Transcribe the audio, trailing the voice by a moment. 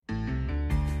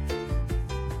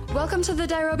Welcome to the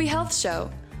Nairobi Health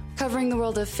Show, covering the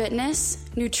world of fitness,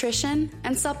 nutrition,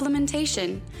 and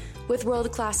supplementation, with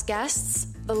world-class guests,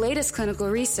 the latest clinical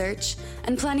research,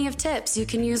 and plenty of tips you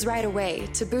can use right away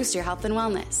to boost your health and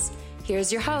wellness.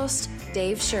 Here's your host,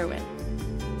 Dave Sherwin.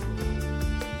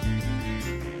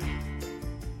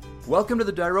 Welcome to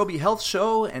the Nairobi Health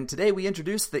Show, and today we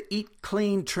introduce the Eat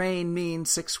Clean, Train Mean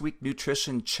 6-Week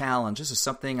Nutrition Challenge. This is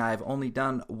something I've only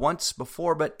done once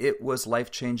before, but it was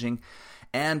life-changing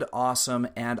and awesome,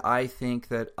 and I think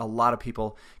that a lot of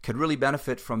people could really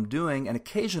benefit from doing an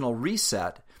occasional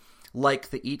reset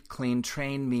like the Eat Clean,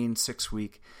 Train Mean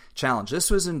 6-Week Challenge.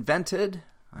 This was invented,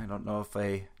 I don't know if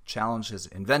a challenge is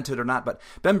invented or not, but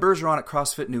Ben Bergeron at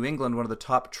CrossFit New England, one of the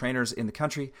top trainers in the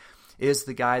country, is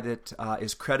the guy that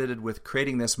is credited with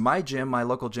creating this. My gym, my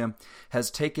local gym,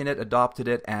 has taken it, adopted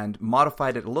it, and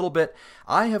modified it a little bit.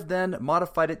 I have then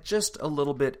modified it just a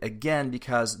little bit again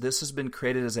because this has been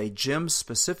created as a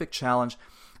gym-specific challenge.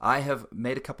 I have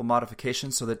made a couple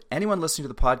modifications so that anyone listening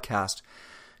to the podcast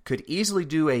could easily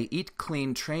do a Eat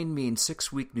Clean, Train Mean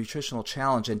 6-Week nutritional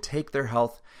challenge and take their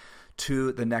health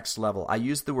to the next level. I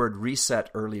used the word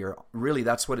reset earlier. Really,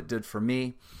 that's what it did for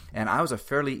me. And I was a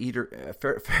fairly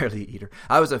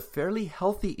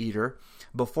healthy eater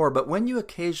before. But when you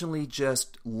occasionally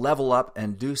just level up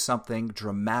and do something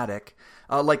dramatic,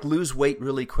 like lose weight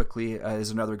really quickly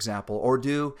is another example, or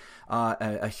do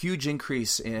a huge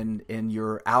increase in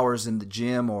your hours in the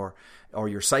gym, or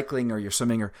your cycling or your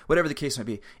swimming or whatever the case might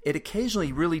be, it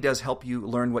occasionally really does help you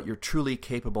learn what you're truly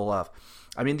capable of.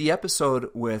 I mean, the episode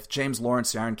with James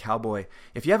Lawrence, the Iron Cowboy,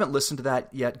 if you haven't listened to that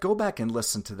yet, go back and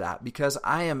listen to that, because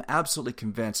I am absolutely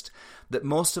convinced that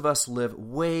most of us live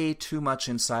way too much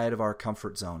inside of our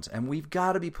comfort zones, and we've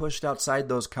got to be pushed outside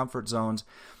those comfort zones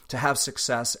to have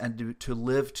success and to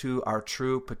live to our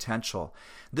true potential.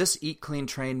 This Eat Clean,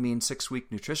 Train Mean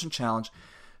 6-Week Nutrition Challenge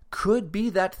could be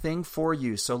that thing for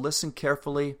you, so listen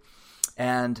carefully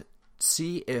and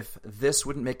see if this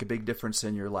wouldn't make a big difference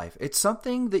in your life. It's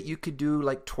something that you could do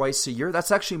like twice a year. That's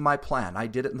actually my plan. I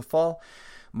did it in the fall.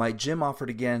 My gym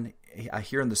offered again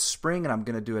here in the spring, and I'm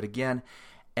going to do it again.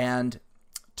 And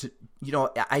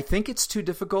I think it's too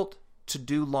difficult to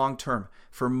do long term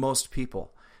for most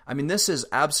people. I mean, this is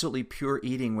absolutely pure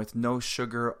eating with no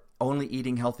sugar, only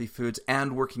eating healthy foods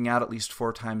and working out at least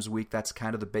 4 times a week. That's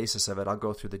kind of the basis of it. I'll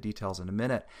go through the details in a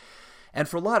minute. And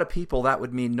for a lot of people, that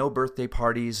would mean no birthday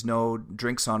parties, no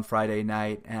drinks on Friday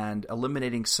night, and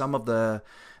eliminating some of the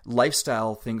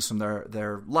lifestyle things from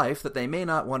their life that they may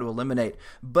not want to eliminate.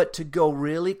 But to go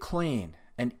really clean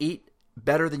and eat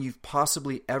better than you've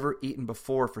possibly ever eaten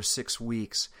before for 6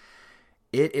 weeks,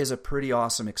 it is a pretty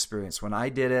awesome experience. When I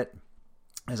did it,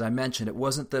 as I mentioned, it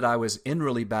wasn't that I was in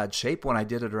really bad shape when I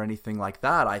did it or anything like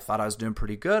that. I thought I was doing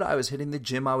pretty good. I was hitting the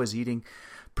gym. I was eating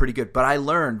pretty good. But I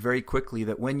learned very quickly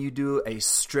that when you do a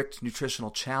strict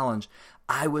nutritional challenge,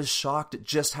 I was shocked at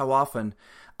just how often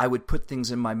I would put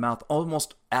things in my mouth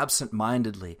almost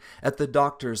absent-mindedly. At the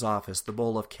doctor's office, the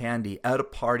bowl of candy. At a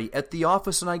party. At the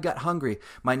office when I got hungry,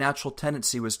 my natural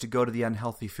tendency was to go to the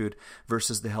unhealthy food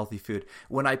versus the healthy food.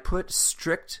 When I put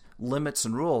strict limits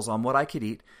and rules on what I could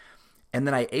eat, and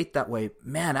then I ate that way,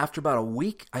 man, after about a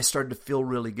week, I started to feel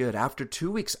really good. After 2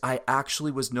 weeks, I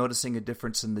actually was noticing a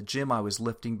difference in the gym. I was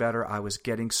lifting better. I was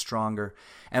getting stronger.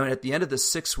 And at the end of the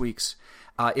 6 weeks,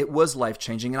 it was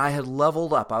life-changing, and I had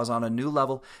leveled up. I was on a new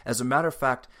level. As a matter of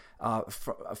fact,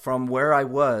 from where I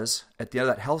was at the end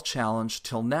of that health challenge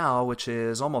till now, which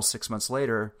is almost 6 months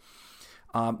later,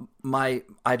 I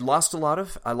lost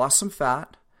some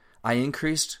fat. I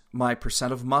increased my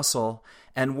percent of muscle,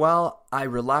 and while I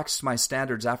relaxed my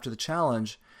standards after the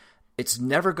challenge, it's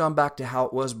never gone back to how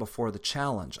it was before the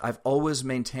challenge. I've always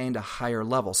maintained a higher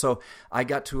level. So I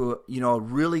got to a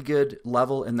really good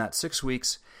level in that 6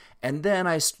 weeks, and then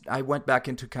I went back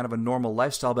into kind of a normal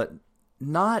lifestyle, but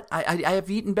I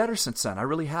have eaten better since then. I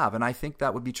really have, and I think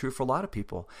that would be true for a lot of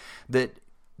people, that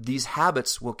these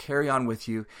habits will carry on with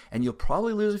you, and you'll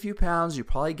probably lose a few pounds, you'll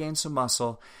probably gain some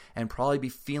muscle, and probably be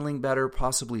feeling better,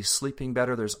 possibly sleeping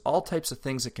better. There's all types of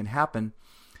things that can happen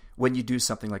when you do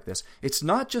something like this. It's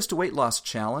not just a weight loss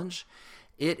challenge.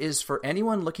 It is for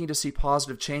anyone looking to see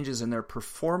positive changes in their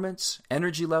performance,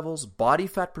 energy levels, body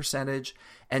fat percentage,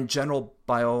 and general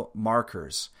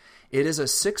biomarkers. It is a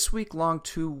 6-week-long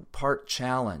 2-part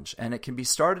challenge, and it can be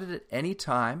started at any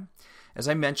time. As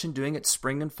I mentioned, doing it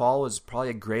spring and fall is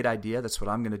probably a great idea. That's what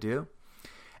I'm going to do.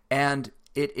 And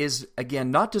it is,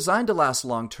 again, not designed to last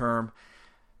long term.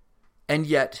 And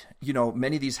yet,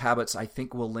 many of these habits I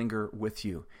think will linger with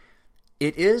you.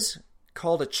 It is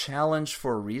called a challenge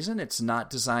for a reason. It's not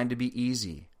designed to be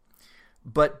easy.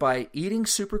 But by eating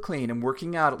super clean and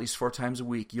working out at least 4 times a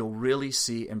week, you'll really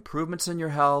see improvements in your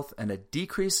health and a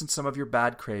decrease in some of your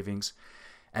bad cravings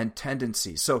and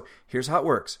tendencies. So here's how it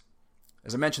works.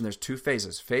 As I mentioned, there's 2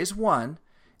 phases. Phase 1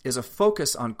 is a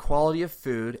focus on quality of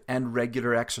food and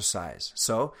regular exercise.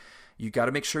 So you got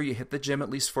to make sure you hit the gym at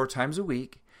least 4 times a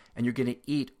week, and you're going to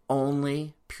eat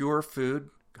only pure food,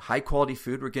 high-quality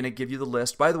food. We're going to give you the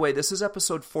list. By the way, this is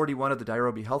episode 41 of the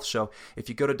Dairobi Health Show. If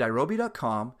you go to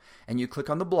dairobi.com and you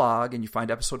click on the blog and you find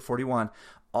episode 41,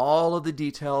 all of the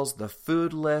details, the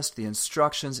food list, the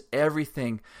instructions,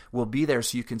 everything will be there.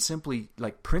 So you can simply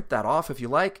print that off if you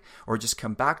like, or just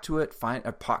come back to it,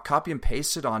 copy and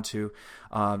paste it onto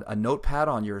a notepad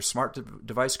on your smart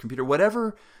device computer,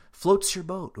 whatever floats your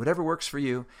boat, whatever works for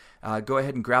you. Go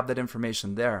ahead and grab that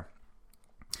information there.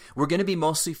 We're going to be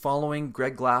mostly following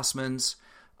Greg Glassman's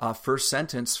first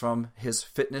sentence from his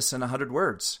Fitness in 100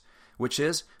 Words, which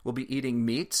is we'll be eating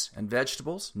meats and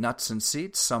vegetables, nuts and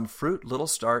seeds, some fruit, little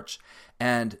starch,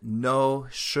 and no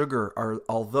sugar,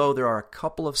 although there are a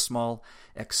couple of small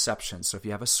exceptions. So if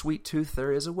you have a sweet tooth,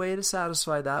 there is a way to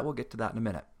satisfy that. We'll get to that in a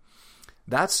minute.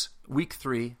 That's week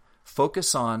 3.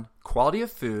 Focus on quality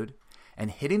of food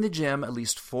and hitting the gym at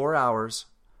least 4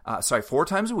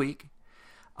 times a week.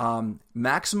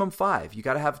 Maximum 5. You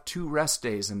got to have 2 rest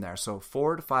days in there, so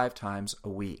 4 to 5 times a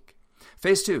week.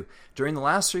 Phase 2, during the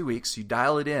last 3 weeks, you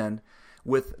dial it in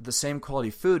with the same quality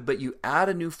food, but you add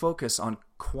a new focus on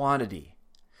quantity.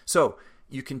 So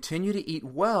you continue to eat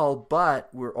well, but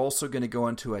we're also going to go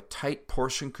into a tight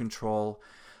portion control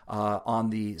on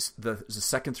the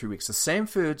second 3 weeks. The same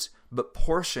foods, but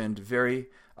portioned very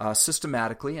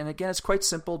systematically. And again, it's quite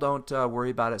simple. Don't worry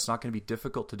about it. It's not going to be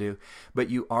difficult to do. But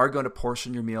you are going to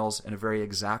portion your meals in a very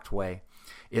exact way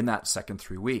in that second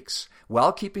 3 weeks,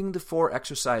 while keeping the 4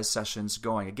 exercise sessions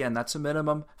going. Again, that's a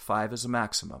minimum. 5 is a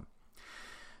maximum.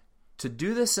 To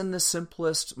do this in the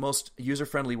simplest, most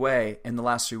user-friendly way in the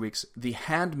last 3 weeks, the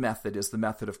hand method is the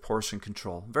method of portion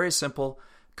control. Very simple.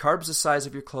 Carbs the size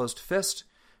of your closed fist,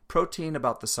 protein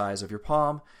about the size of your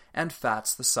palm, and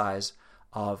fats the size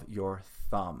of your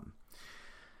thumb.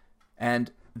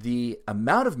 And the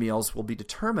amount of meals will be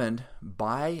determined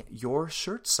by your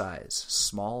shirt size: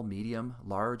 small, medium,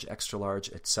 large, extra large,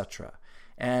 etc.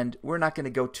 And we're not going to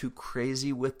go too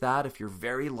crazy with that. If you're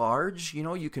very large,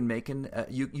 you can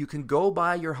you can go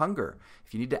by your hunger.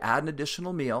 If you need to add an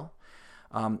additional meal,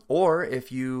 or if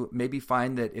you maybe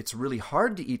find that it's really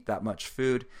hard to eat that much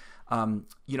food,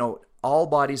 all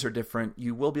bodies are different.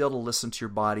 You will be able to listen to your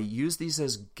body. Use these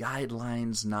as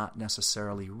guidelines, not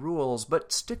necessarily rules,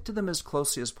 but stick to them as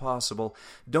closely as possible.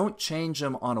 Don't change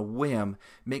them on a whim.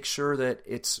 Make sure that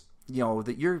it's,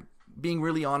 that you're being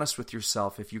really honest with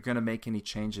yourself if you're going to make any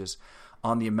changes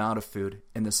on the amount of food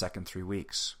in the second 3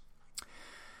 weeks.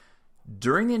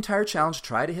 During the entire challenge,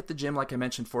 try to hit the gym, like I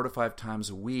mentioned, 4 to 5 times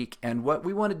a week. And what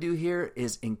we want to do here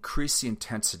is increase the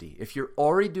intensity. If you're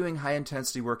already doing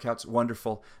high-intensity workouts,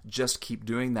 wonderful. Just keep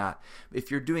doing that. If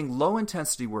you're doing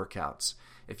low-intensity workouts,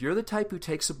 if you're the type who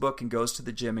takes a book and goes to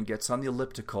the gym and gets on the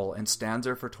elliptical and stands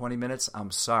there for 20 minutes,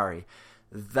 I'm sorry.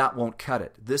 That won't cut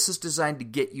it. This is designed to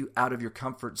get you out of your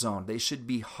comfort zone. They should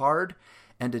be hard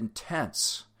and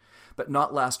intense, but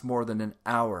not last more than an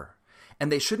hour.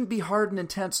 And they shouldn't be hard and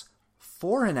intense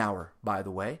for an hour, by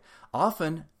the way.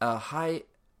 Often, high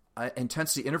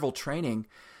intensity interval training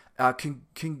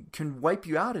can wipe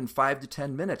you out in 5 to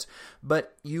 10 minutes.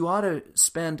 But you ought to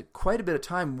spend quite a bit of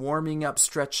time warming up,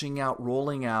 stretching out,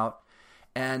 rolling out,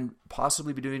 and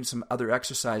possibly be doing some other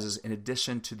exercises in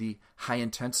addition to the high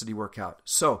intensity workout.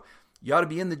 So you ought to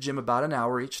be in the gym about an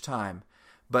hour each time,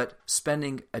 but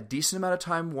spending a decent amount of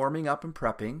time warming up and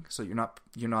prepping, so you're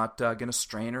not going to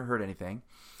strain or hurt anything,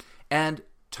 and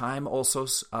time also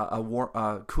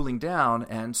cooling down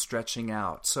and stretching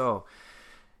out. So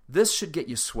this should get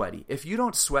you sweaty. If you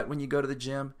don't sweat when you go to the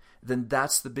gym, then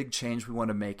that's the big change we want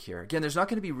to make here. Again, there's not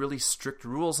going to be really strict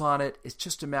rules on it. It's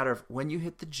just a matter of when you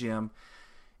hit the gym,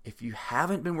 if you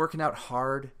haven't been working out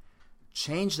hard,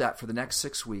 change that for the next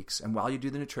 6 weeks. And while you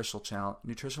do the nutritional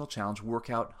challenge, work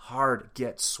out hard,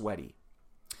 get sweaty.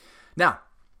 Now,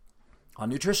 on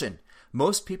nutrition,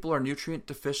 most people are nutrient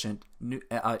deficient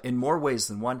in more ways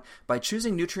than one. By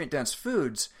choosing nutrient-dense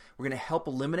foods, we're going to help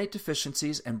eliminate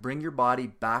deficiencies and bring your body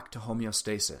back to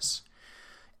homeostasis.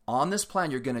 On this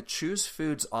plan, you're going to choose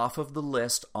foods off of the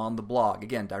list on the blog.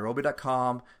 Again,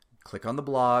 dairobi.com, click on the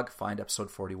blog, find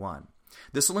episode 41.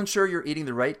 This will ensure you're eating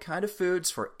the right kind of foods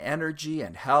for energy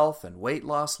and health and weight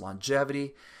loss,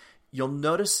 longevity. You'll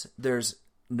notice there's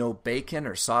no bacon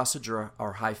or sausage or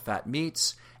high-fat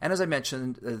meats. And as I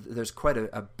mentioned, there's quite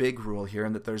a big rule here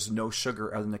in that there's no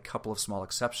sugar other than a couple of small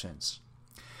exceptions.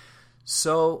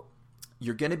 So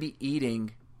you're going to be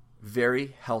eating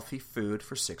very healthy food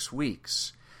for 6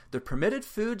 weeks. The permitted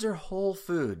foods are whole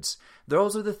foods.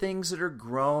 Those are the things that are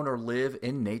grown or live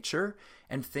in nature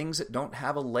and things that don't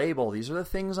have a label. These are the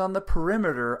things on the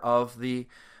perimeter of the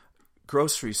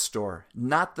grocery store,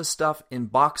 not the stuff in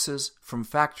boxes from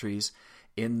factories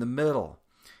in the middle.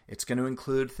 It's going to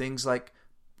include things like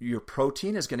your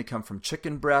protein is going to come from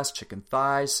chicken breast, chicken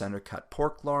thighs, center-cut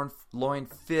pork loin,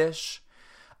 fish,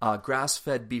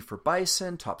 grass-fed beef or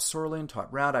bison, top sirloin, top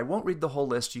round. I won't read the whole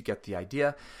list. You get the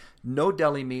idea. No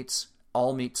deli meats.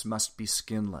 All meats must be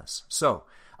skinless. So,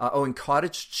 and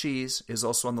cottage cheese is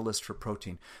also on the list for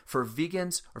protein. For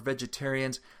vegans or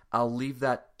vegetarians, I'll leave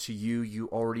that to you. You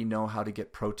already know how to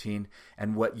get protein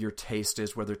and what your taste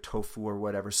is, whether tofu or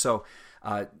whatever. So,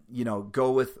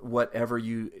 go with whatever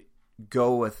you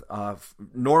go with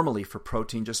normally for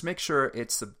protein. Just make sure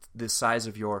it's the size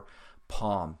of your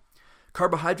palm.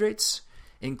 Carbohydrates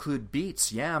include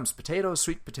beets, yams, potatoes,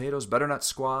 sweet potatoes, butternut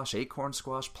squash, acorn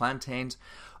squash, plantains.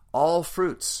 All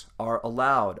fruits are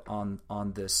allowed on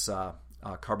this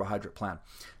carbohydrate plan.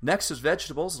 Next is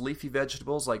vegetables, leafy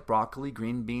vegetables like broccoli,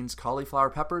 green beans, cauliflower,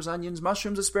 peppers, onions,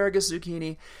 mushrooms, asparagus,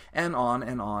 zucchini, and on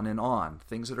and on and on.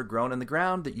 Things that are grown in the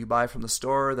ground that you buy from the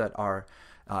store that are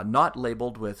not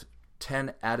labeled with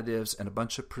 10 additives and a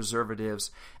bunch of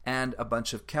preservatives and a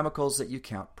bunch of chemicals that you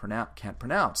can't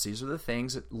pronounce. These are the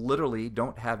things that literally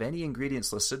don't have any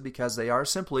ingredients listed because they are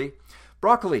simply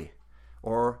broccoli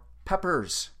or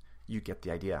peppers. You get the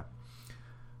idea.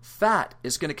 Fat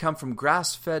is going to come from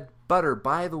grass-fed butter.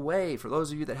 By the way, for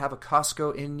those of you that have a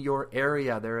Costco in your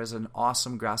area, there is an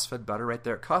awesome grass-fed butter right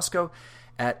there at Costco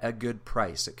at a good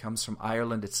price. It comes from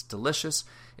Ireland. It's delicious.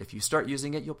 If you start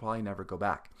using it, you'll probably never go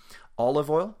back.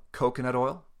 Olive oil, coconut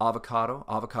oil,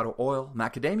 avocado oil,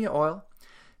 macadamia oil,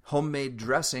 homemade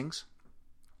dressings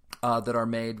that are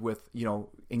made with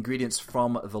ingredients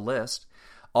from the list,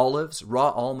 olives, raw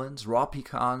almonds, raw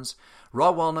pecans,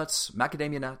 raw walnuts,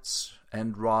 macadamia nuts,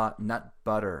 and raw nut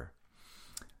butter.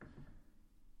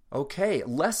 Okay,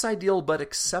 less ideal but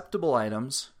acceptable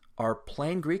items are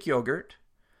plain Greek yogurt,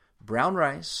 brown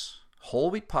rice, whole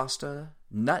wheat pasta,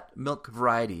 nut milk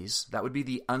varieties, that would be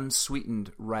the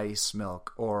unsweetened rice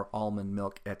milk or almond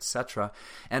milk, etc.,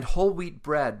 and whole wheat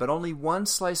bread, but only 1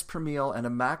 slice per meal and a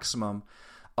maximum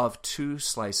of 2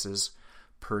 slices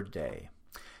per day.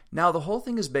 Now, the whole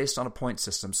thing is based on a point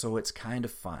system, so it's kind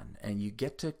of fun, and you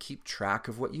get to keep track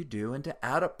of what you do and to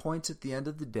add up points at the end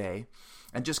of the day,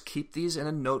 and just keep these in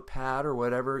a notepad or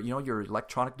whatever, your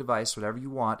electronic device, whatever you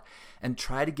want, and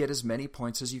try to get as many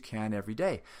points as you can every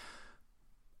day.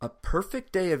 A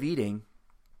perfect day of eating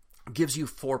gives you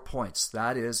 4 points.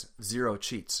 That is 0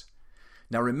 cheats.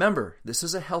 Now remember, this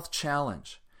is a health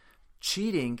challenge.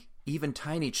 Cheating, even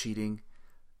tiny cheating,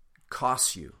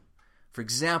 costs you. For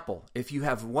example, if you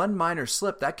have one minor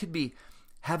slip, that could be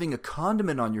having a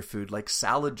condiment on your food like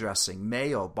salad dressing,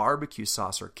 mayo, barbecue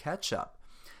sauce, or ketchup.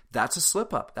 That's a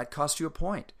slip up. That costs you a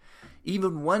point.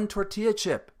 Even one tortilla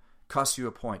chip costs you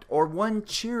a point. Or one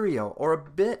Cheerio, or a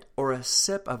bit, or a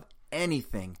sip of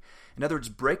anything. In other words,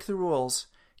 break the rules,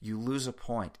 you lose a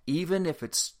point, even if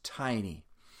it's tiny.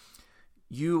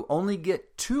 You only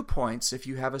get 2 points if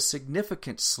you have a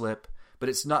significant slip, but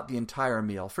it's not the entire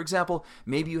meal. For example,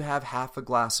 maybe you have half a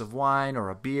glass of wine or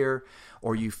a beer,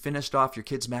 or you finished off your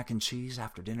kids' mac and cheese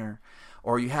after dinner,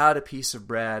 or you had a piece of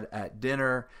bread at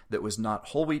dinner that was not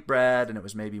whole wheat bread and it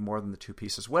was maybe more than the 2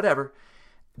 pieces, whatever.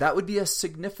 That would be a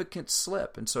significant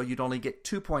slip, and so you'd only get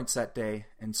 2 points that day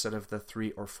instead of the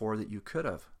 3 or 4 that you could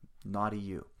have. Naughty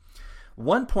you.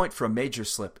 1 point for a major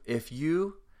slip. If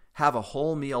you have a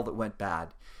whole meal that went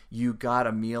bad, you got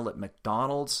a meal at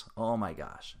McDonald's, oh my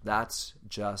gosh, that's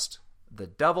just the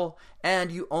devil, and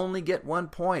you only get 1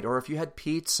 point. Or if you had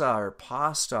pizza or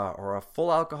pasta or a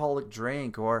full alcoholic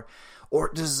drink or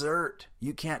dessert,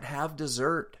 you can't have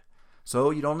dessert.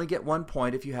 So you'd only get 1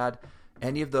 point if you had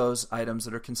any of those items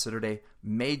that are considered a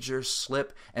major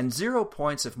slip, and 0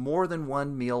 points if more than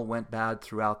one meal went bad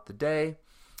throughout the day.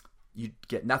 You'd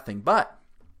get nothing. But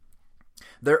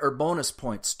there are bonus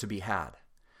points to be had.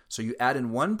 So you add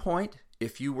in 1 point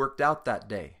if you worked out that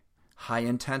day, high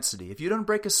intensity. If you don't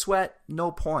break a sweat,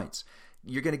 no points.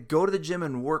 You're going to go to the gym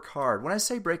and work hard. When I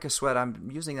say break a sweat,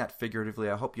 I'm using that figuratively.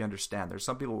 I hope you understand. There's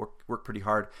some people work pretty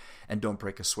hard and don't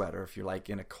break a sweat, or if you're like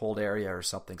in a cold area or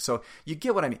something. So you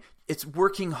get what I mean. It's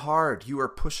working hard. You are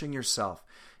pushing yourself.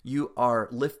 You are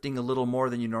lifting a little more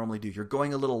than you normally do. You're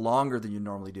going a little longer than you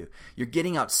normally do. You're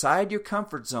getting outside your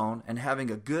comfort zone and having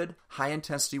a good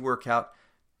high-intensity workout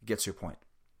gets your point.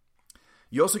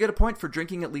 You also get a point for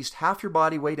drinking at least half your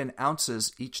body weight in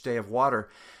ounces each day of water.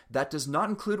 That does not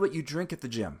include what you drink at the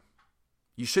gym.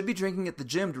 You should be drinking at the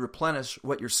gym to replenish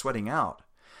what you're sweating out.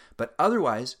 But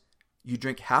otherwise, you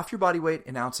drink half your body weight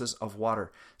in ounces of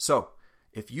water. So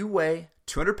if you weigh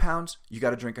 200 pounds, you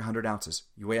got to drink 100 ounces.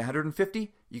 You weigh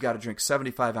 150, you got to drink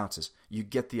 75 ounces. You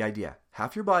get the idea.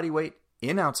 Half your body weight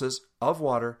in ounces of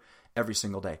water every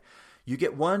single day. You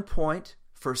get 1 point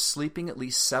for sleeping at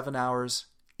least 7 hours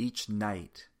each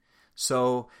night.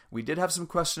 So we did have some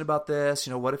question about this.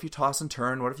 What if you toss and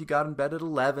turn? What if you got in bed at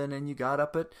 11 and you got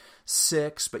up at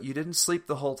 6, but you didn't sleep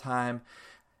the whole time?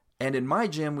 And in my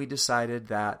gym, we decided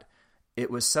that it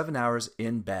was 7 hours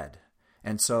in bed.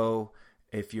 And so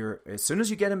as soon as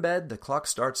you get in bed, the clock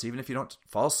starts, even if you don't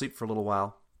fall asleep for a little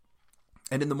while.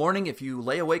 And in the morning, if you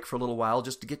lay awake for a little while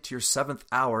just to get to your 7th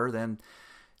hour, then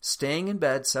staying in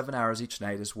bed 7 hours each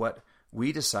night is what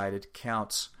we decided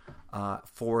counts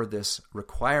for this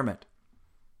requirement.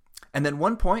 And then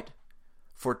 1 point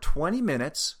for 20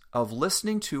 minutes of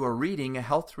listening to or reading a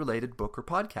health-related book or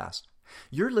podcast.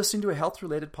 You're listening to a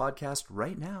health-related podcast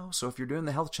right now, so if you're doing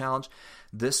the health challenge,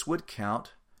 this would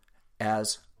count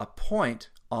as a point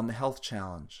on the health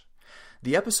challenge.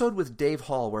 The episode with Dave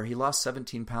Hall, where he lost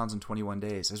 17 pounds in 21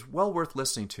 days, is well worth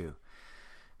listening to.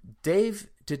 Dave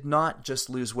did not just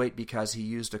lose weight because he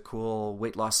used a cool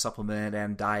weight loss supplement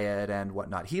and diet and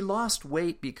whatnot. He lost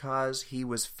weight because he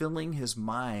was filling his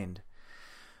mind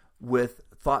with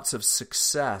thoughts of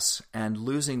success and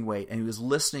losing weight, and he was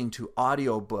listening to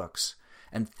audiobooks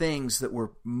and things that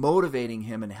were motivating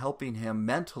him and helping him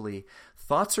mentally.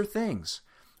 Thoughts are things.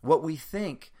 What we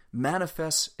think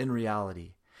manifests in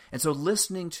reality. And so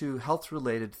listening to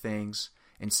health-related things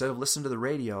instead of listening to the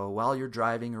radio while you're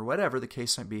driving or whatever the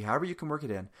case might be, however you can work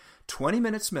it in, 20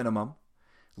 minutes minimum,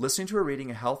 listening to or reading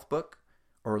a health book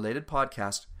or related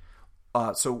podcast.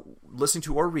 So listening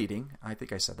to or reading, I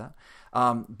think I said that,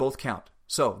 both count.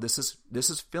 So this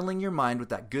is filling your mind with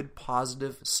that good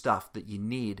positive stuff that you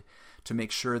need to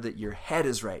make sure that your head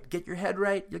is right. Get your head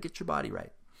right, you'll get your body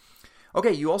right.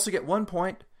 Okay, you also get 1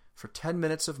 point for 10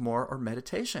 minutes of more or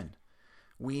meditation.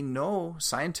 We know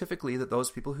scientifically that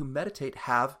those people who meditate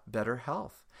have better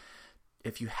health.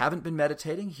 If you haven't been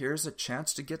meditating, here's a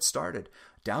chance to get started.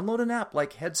 Download an app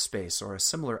like Headspace or a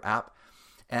similar app,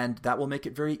 and that will make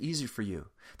it very easy for you.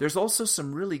 There's also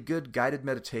some really good guided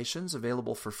meditations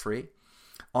available for free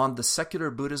on the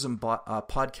Secular Buddhism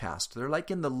podcast. They're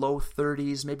like in the low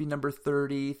 30s, maybe number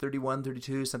 30, 31,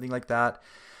 32, something like that.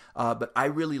 But I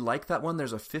really like that one.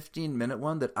 There's a 15-minute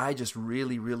one that I just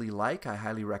really, really like. I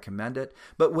highly recommend it.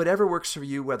 But whatever works for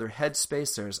you, whether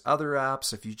Headspace, there's other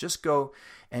apps. If you just go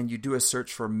and you do a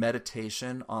search for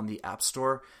meditation on the App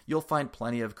Store, you'll find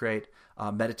plenty of great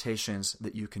meditations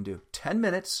that you can do. 10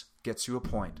 minutes gets you a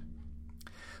point.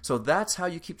 So that's how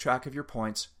you keep track of your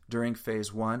points during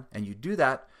phase 1, and you do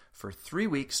that for 3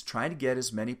 weeks, trying to get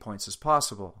as many points as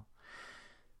possible.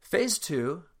 Phase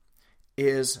 2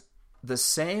 is the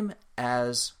same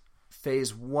as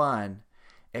phase 1,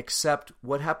 except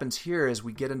what happens here is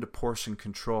we get into portion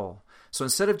control. So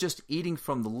instead of just eating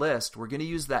from the list, we're going to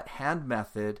use that hand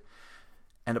method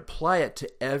and apply it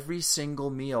to every single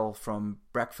meal from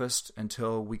breakfast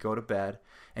until we go to bed.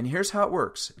 And here's how it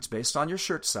works. It's based on your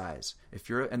shirt size.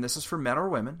 And this is for men or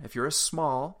women. If you're a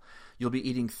small, you'll be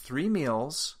eating 3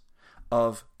 meals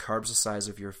of carbs the size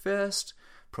of your fist,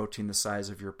 protein the size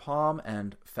of your palm,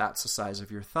 and fats the size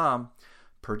of your thumb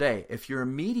per day. If you're a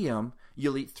medium,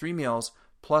 you'll eat 3 meals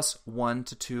plus 1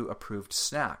 to 2 approved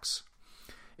snacks.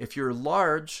 If you're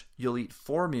large, you'll eat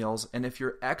 4 meals, and if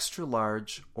you're extra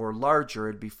large or larger,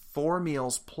 it'd be 4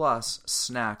 meals plus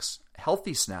snacks,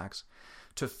 healthy snacks,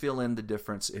 to fill in the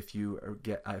difference if you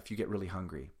get really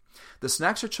hungry. The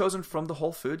snacks are chosen from the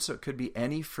whole food, so it could be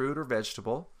any fruit or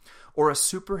vegetable, or a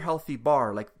super healthy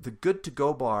bar, like the Good to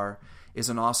Go bar is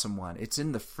an awesome one. It's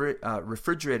in the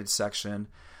refrigerated section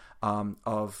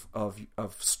of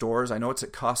stores. I know it's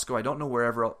at Costco. I don't know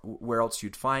where else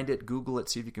you'd find it. Google it,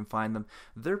 see if you can find them.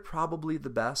 They're probably the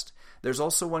best. There's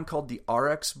also one called the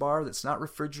RX bar that's not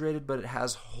refrigerated, but it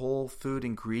has whole food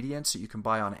ingredients that you can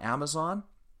buy on Amazon.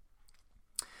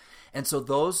 And so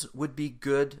those would be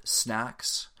good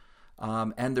snacks,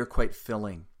 and they're quite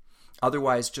filling.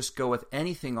 Otherwise, just go with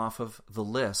anything off of the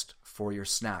list for your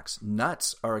snacks.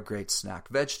 Nuts are a great snack.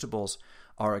 Vegetables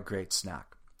are a great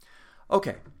snack.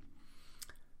 Okay,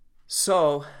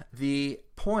 so the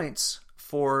points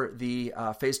for the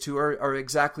phase 2 are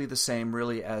exactly the same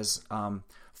really as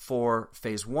for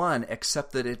phase 1,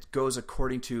 except that it goes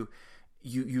according to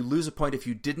you lose a point if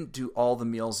you didn't do all the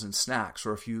meals and snacks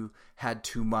or if you had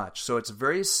too much. So it's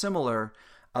very similar,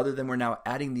 other than we're now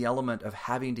adding the element of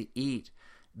having to eat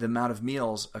the amount of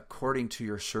meals according to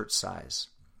your shirt size.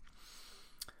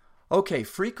 Okay,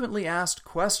 frequently asked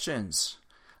questions.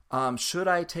 Should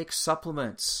I take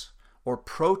supplements or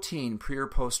protein pre or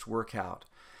post workout?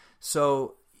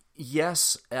 So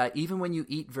yes, even when you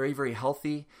eat very, very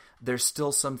healthy, there's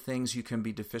still some things you can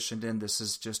be deficient in. This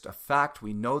is just a fact.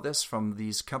 We know this from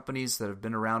these companies that have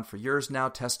been around for years now,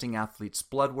 testing athletes'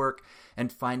 blood work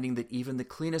and finding that even the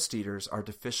cleanest eaters are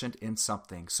deficient in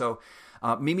something. So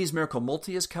Mimi's Miracle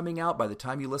Multi is coming out. By the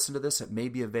time you listen to this, it may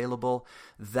be available.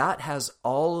 That has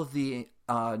all of the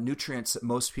nutrients that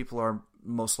most people are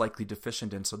most likely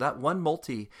deficient in. So that one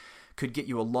multi could get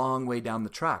you a long way down the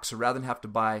track. So rather than have to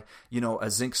buy, a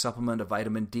zinc supplement, a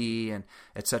vitamin D, and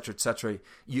et cetera,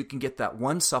 you can get that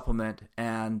one supplement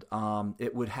and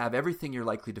it would have everything you're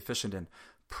likely deficient in.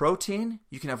 Protein,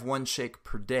 you can have one shake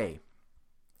per day.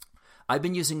 I've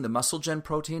been using the Muscle Gen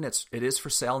protein. It is for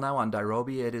sale now on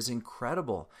Dirobi. It is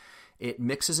incredible. It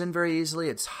mixes in very easily.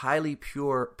 It's highly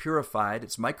purified.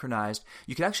 It's micronized.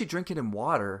 You can actually drink it in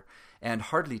water and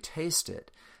hardly taste it.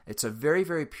 It's a very,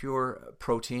 very pure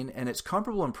protein, and it's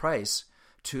comparable in price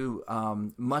to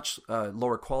much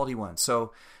lower quality ones.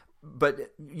 So,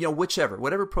 but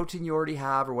whatever protein you already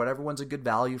have, or whatever one's a good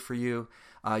value for you,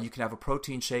 you can have a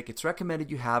protein shake. It's recommended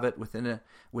you have it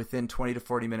within 20 to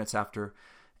 40 minutes after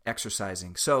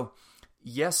exercising. So,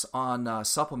 yes, on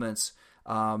supplements.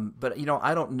 But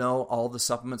I don't know all the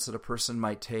supplements that a person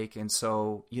might take. And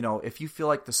so, if you feel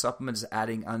like the supplement is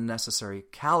adding unnecessary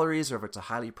calories, or if it's a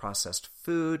highly processed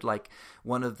food, like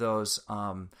one of those,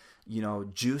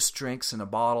 juice drinks in a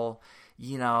bottle,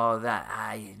 that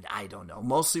I don't know.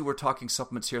 Mostly we're talking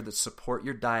supplements here that support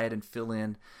your diet and fill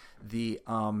in the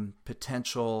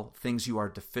potential things you are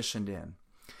deficient in.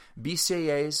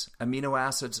 BCAAs, amino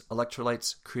acids,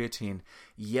 electrolytes, creatine.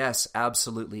 Yes,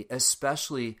 absolutely,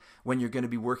 especially when you're going to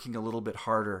be working a little bit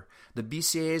harder. The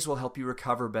BCAAs will help you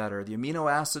recover better. The amino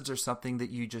acids are something that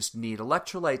you just need.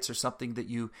 Electrolytes are something that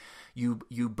you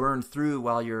burn through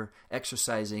while you're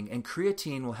exercising. And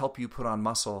creatine will help you put on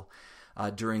muscle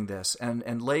during this.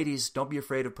 And ladies, don't be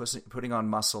afraid of putting on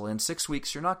muscle. In 6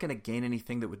 weeks, you're not going to gain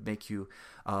anything that would make you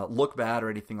look bad or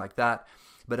anything like that.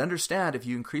 But understand, if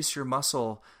you increase your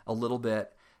muscle a little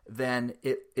bit, then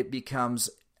it becomes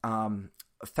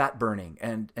fat burning.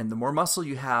 And the more muscle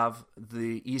you have,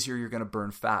 the easier you're going to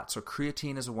burn fat. So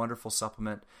creatine is a wonderful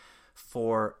supplement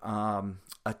for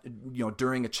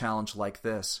during a challenge like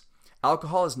this.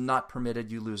 Alcohol is not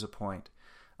permitted. You lose a point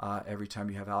every time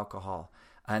you have alcohol.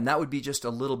 And that would be just a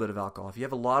little bit of alcohol. If you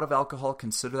have a lot of alcohol,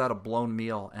 consider that a blown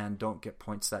meal and don't get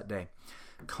points that day.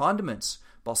 Condiments,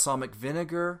 balsamic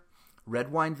vinegar,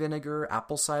 red wine vinegar,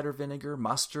 apple cider vinegar,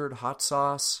 mustard, hot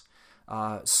sauce,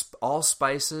 all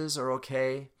spices are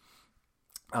okay.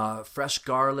 Fresh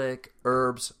garlic,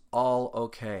 herbs, all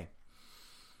okay.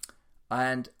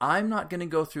 And I'm not going to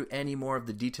go through any more of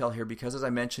the detail here because, as I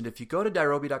mentioned, if you go to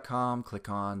dirobi.com, click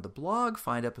on the blog,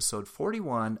 find episode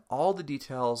 41, all the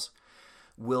details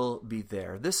will be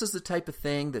there. This is the type of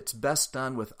thing that's best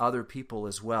done with other people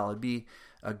as well. It'd be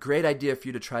a great idea for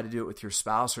you to try to do it with your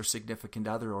spouse or significant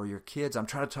other or your kids. I'm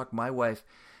trying to talk my wife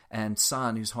and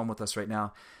son, who's home with us right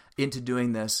now, into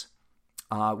doing this.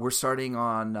 We're starting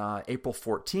on April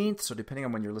 14th, so depending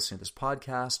on when you're listening to this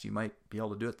podcast, you might be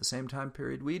able to do it the same time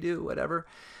period we do, whatever.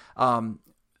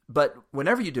 But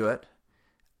whenever you do it,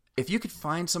 if you could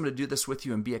find someone to do this with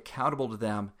you and be accountable to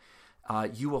them,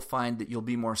 you will find that you'll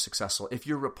be more successful. If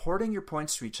you're reporting your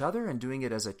points to each other and doing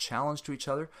it as a challenge to each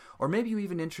other, or maybe you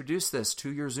even introduce this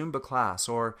to your Zumba class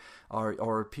or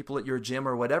people at your gym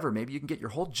or whatever, maybe you can get your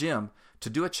whole gym to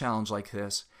do a challenge like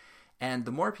this. And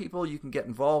the more people you can get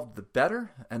involved, the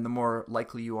better, and the more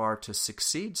likely you are to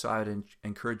succeed. So I would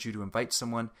encourage you to invite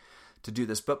someone to do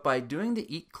this. But by doing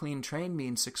the Eat Clean Train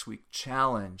Mean 6-week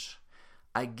challenge,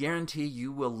 I guarantee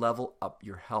you will level up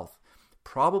your health,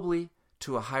 probably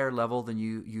to a higher level than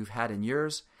you've had in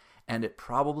years, and it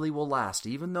probably will last,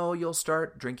 even though you'll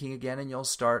start drinking again and you'll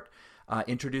start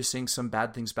introducing some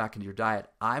bad things back into your diet.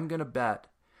 I'm going to bet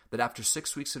that after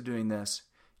 6 weeks of doing this,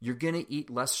 you're going to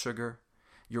eat less sugar,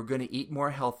 you're going to eat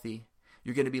more healthy,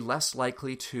 you're going to be less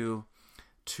likely to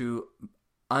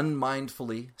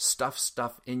unmindfully stuff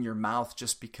stuff in your mouth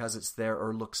just because it's there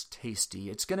or looks tasty.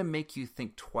 It's going to make you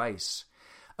think twice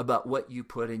about what you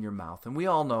put in your mouth. And we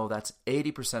all know that's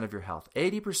 80% of your health.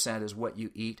 80% is what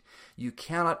you eat. You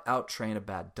cannot out-train a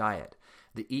bad diet.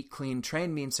 The Eat Clean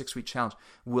Train Mean 6-week challenge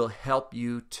will help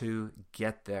you to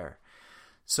get there.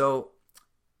 So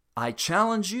I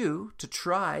challenge you to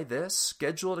try this,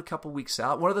 schedule it a couple weeks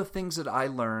out. One of the things that I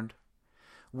learned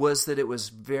was that it was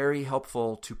very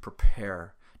helpful to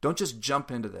prepare. Don't just jump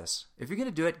into this. If you're going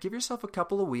to do it, give yourself a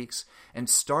couple of weeks and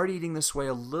start eating this way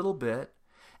a little bit.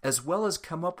 as well as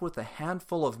come up with a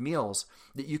handful of meals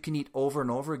that you can eat over and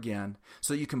over again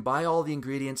so that you can buy all the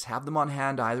ingredients, have them on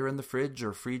hand either in the fridge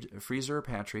or freezer or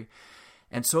pantry,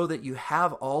 and so that you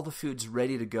have all the foods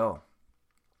ready to go.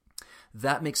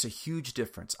 That makes a huge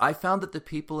difference. I found that the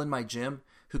people in my gym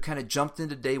who kind of jumped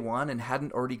into day one and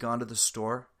hadn't already gone to the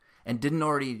store and didn't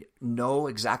already know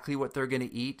exactly what they're going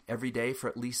to eat every day for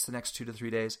at least the next 2 to 3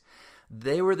 days,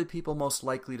 they were the people most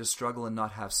likely to struggle and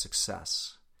not have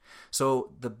success.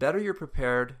 So the better you're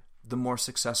prepared, the more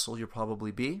successful you'll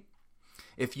probably be.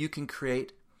 If you can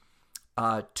create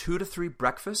 2 to 3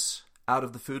 breakfasts out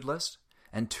of the food list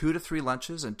and 2 to 3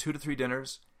 lunches and 2 to 3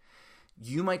 dinners,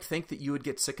 you might think that you would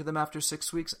get sick of them after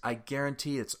 6 weeks. I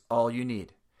guarantee it's all you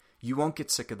need. You won't get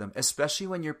sick of them, especially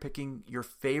when you're picking your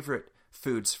favorite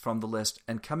foods from the list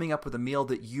and coming up with a meal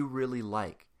that you really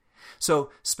like. So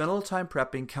spend a little time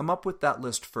prepping, come up with that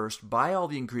list first, buy all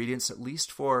the ingredients at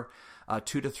least for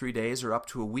 2 to 3 days or up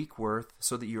to a week worth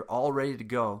so that you're all ready to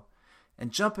go,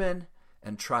 and jump in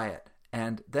and try it.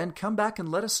 And then come back and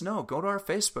let us know. Go to our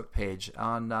Facebook page,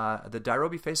 on the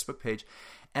Dairobi Facebook page,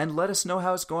 and let us know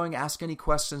how it's going. Ask any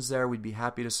questions there. We'd be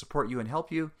happy to support you and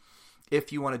help you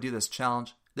if you want to do this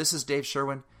challenge. This is Dave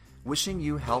Sherwin, wishing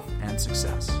you health and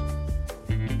success.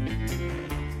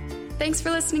 Thanks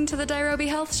for listening to the Dairobi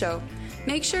Health Show.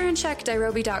 Make sure and check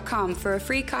Dairobi.com for a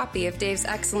free copy of Dave's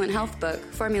excellent health book,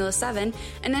 Formula 7,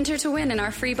 and enter to win in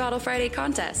our free Bottle Friday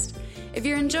contest. If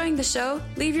you're enjoying the show,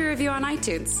 leave your review on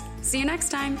iTunes. See you next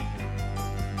time.